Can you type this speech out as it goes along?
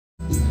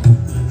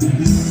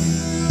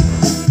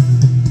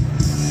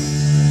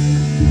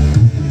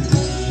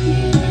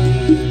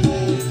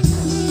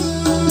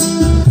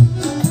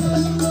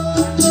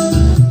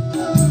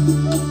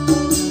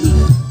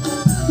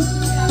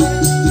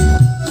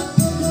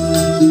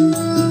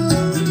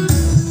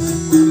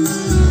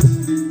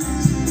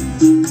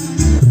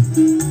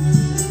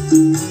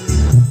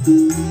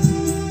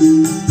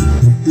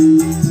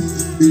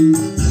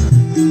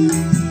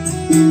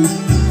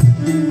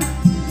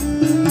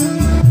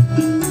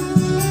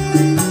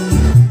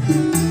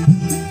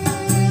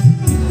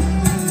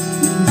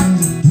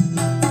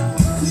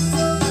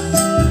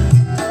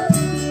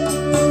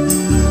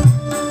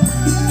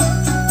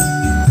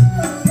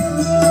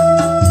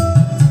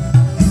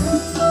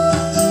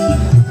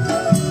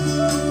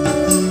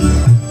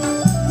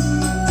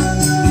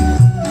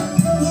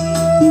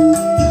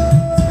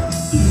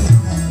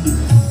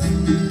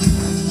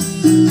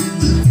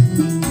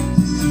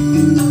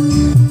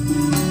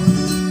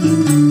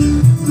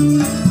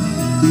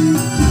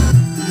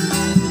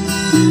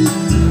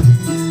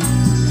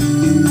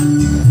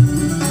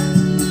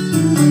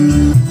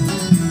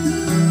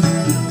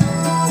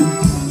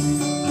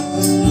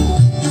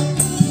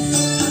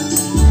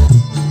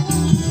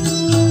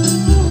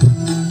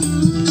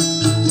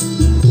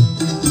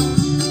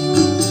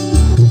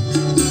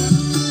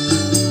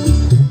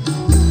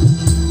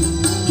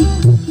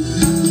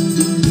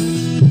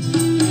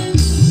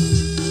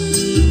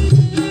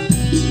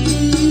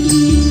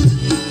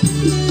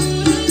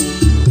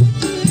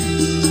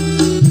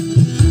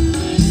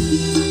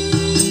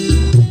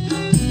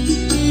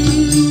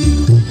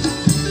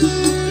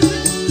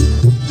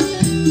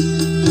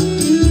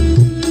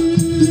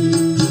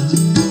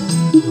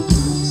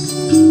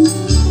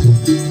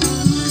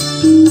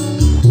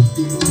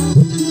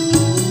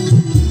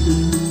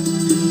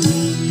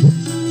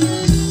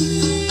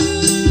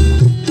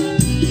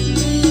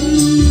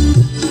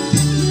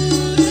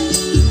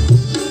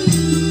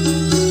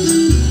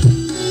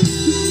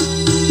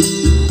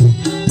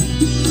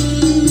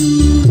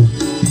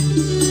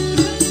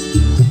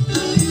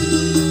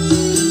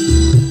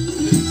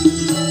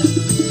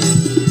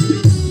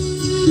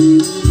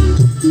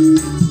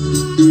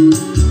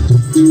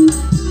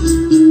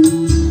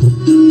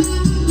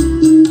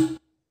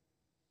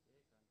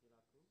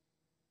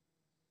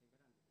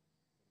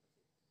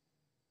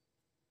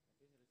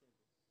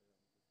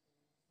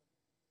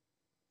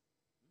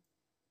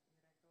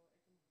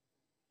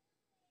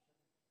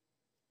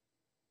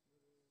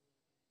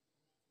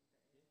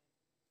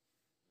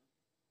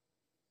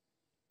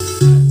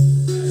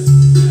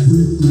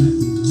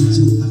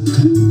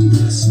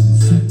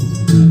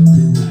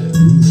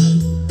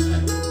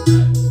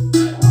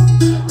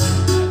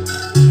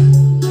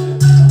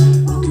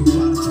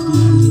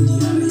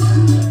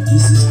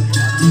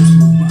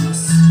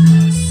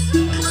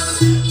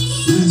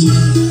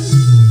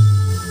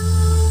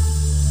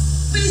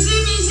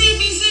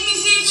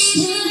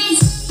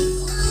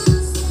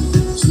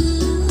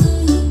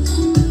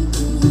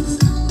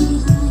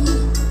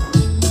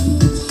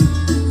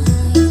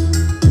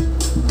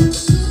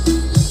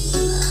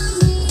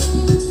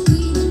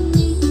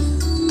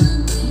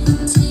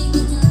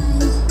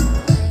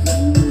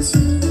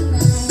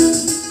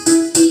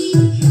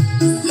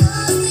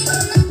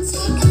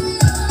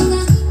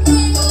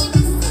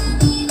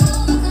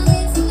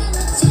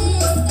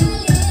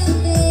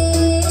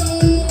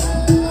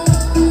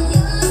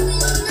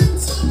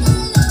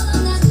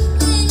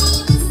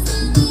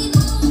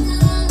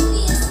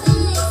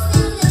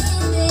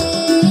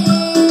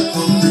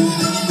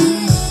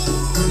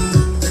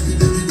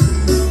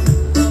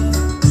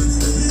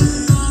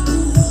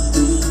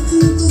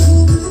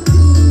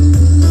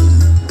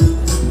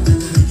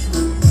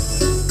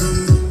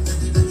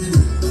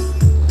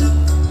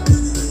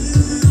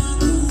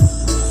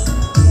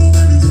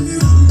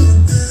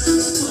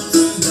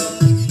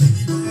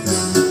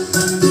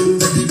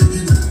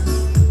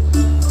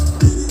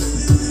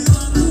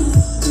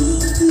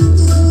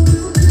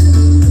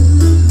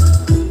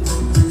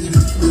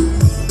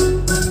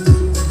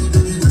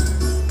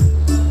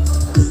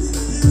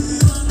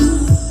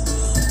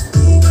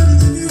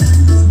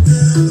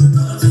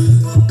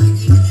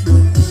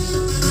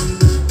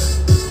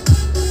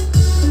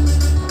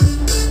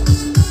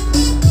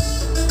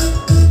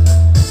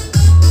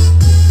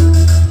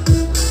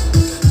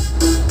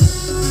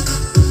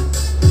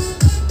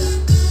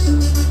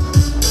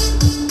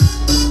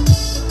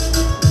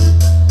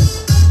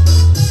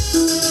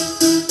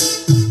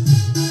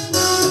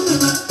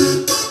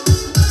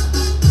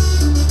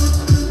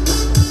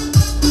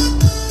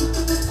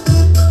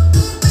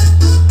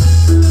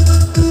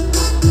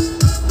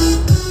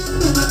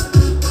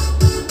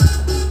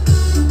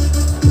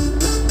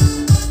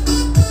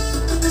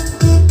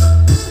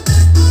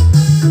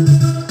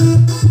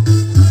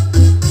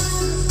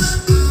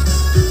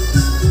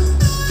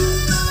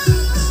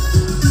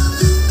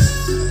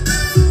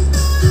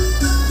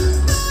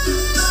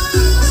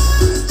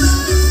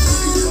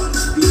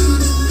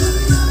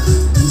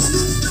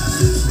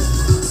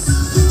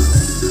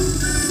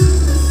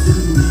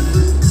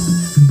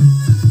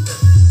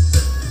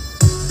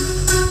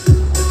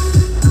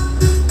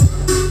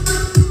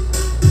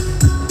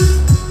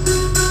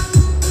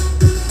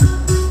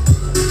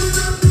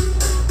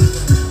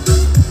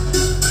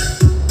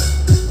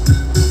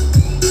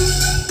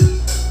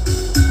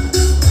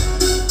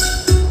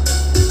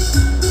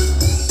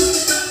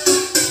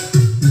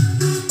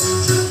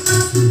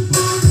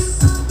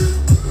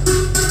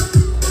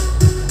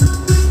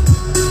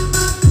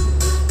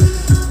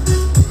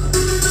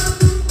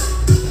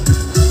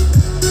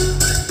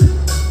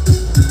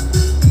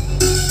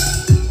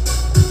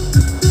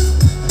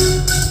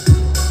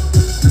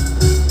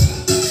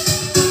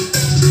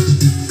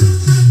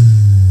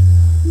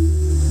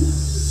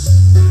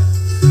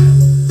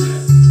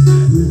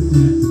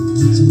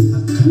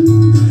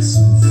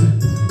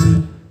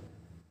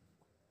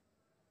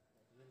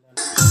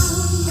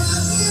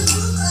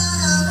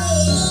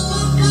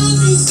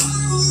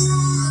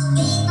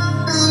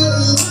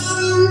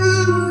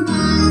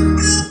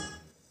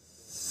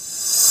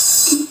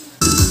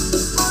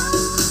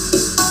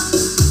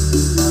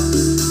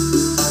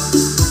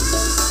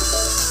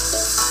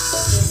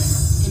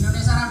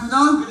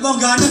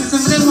gandeng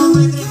sendiri mau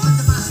ngelitrik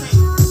masing-masing.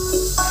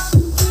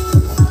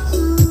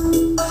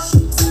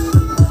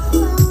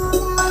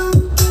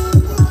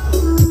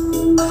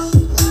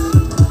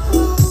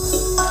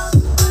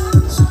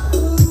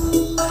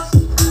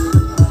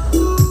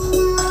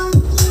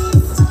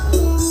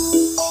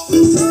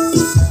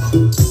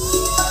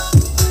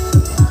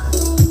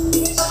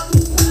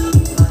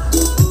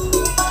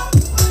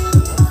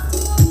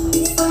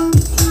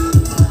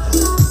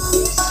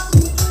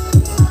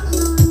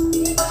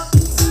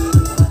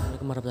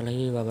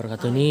 Warahmatullahi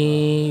wabarakatuh. Ini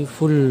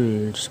full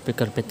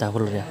speaker peta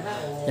full ya.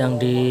 Yang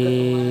di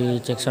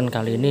Jackson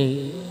kali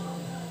ini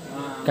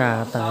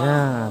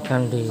katanya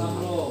akan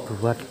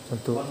dibuat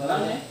untuk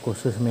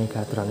khusus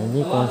Megatron.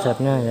 Ini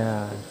konsepnya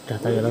ya sudah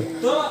tahu ya,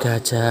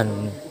 gajahan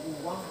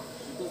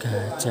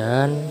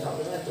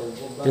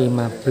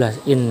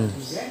 15 in.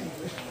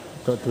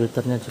 Untuk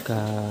Twitternya juga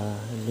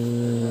ini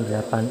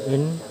 8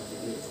 in.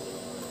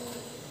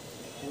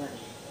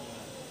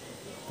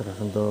 Terus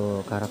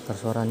untuk karakter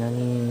suaranya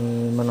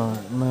nih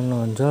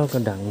menonjol ke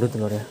dangdut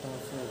lor ya.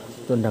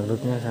 Untuk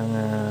dangdutnya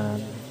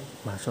sangat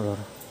masuk lor.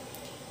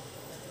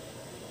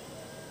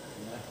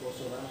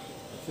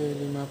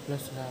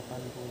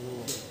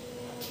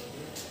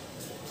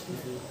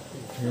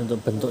 Ini untuk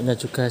bentuknya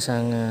juga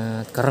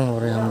sangat keren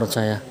lor ya menurut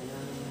saya.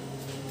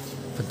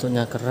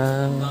 Bentuknya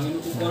keren,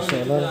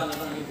 masuk lor.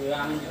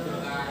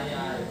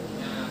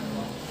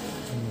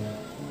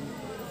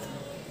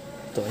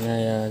 Bentuknya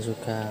ya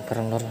juga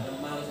keren lor.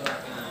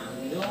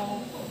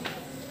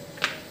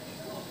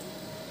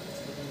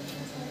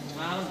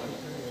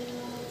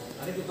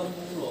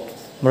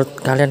 Menurut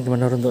kalian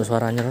gimana untuk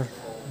suaranya lor?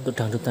 Untuk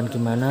dangdutan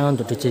gimana,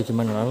 untuk DJ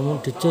gimana?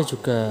 Lalu DJ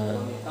juga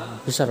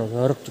besar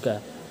lor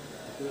juga.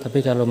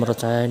 Tapi kalau menurut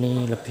saya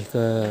ini lebih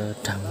ke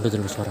dangdut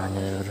lor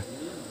suaranya lor.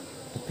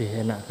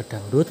 Lebih enak ke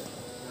dangdut.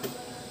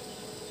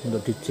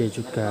 Untuk DJ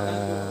juga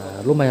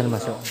lumayan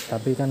masuk.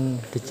 Tapi kan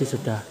DJ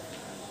sudah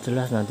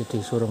jelas nanti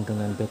disurung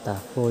dengan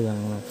betafo yang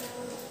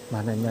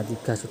mananya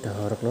 3 sudah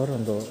horek lor.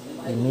 Untuk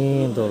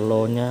ini untuk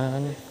low nya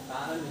kan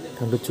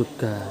dangdut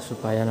juga,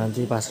 supaya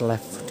nanti pas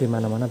live di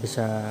mana-mana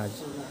bisa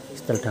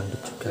setel dangdut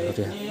juga lor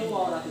ya.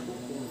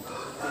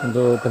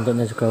 Untuk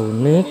bentuknya juga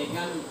unik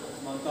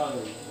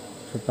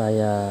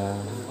supaya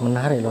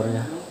menarik lor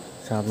ya,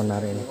 sangat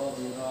menarik ini.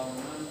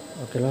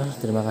 Oke lor,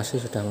 terima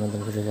kasih sudah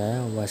menonton video saya.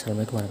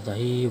 Wassalamualaikum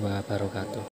warahmatullahi wabarakatuh.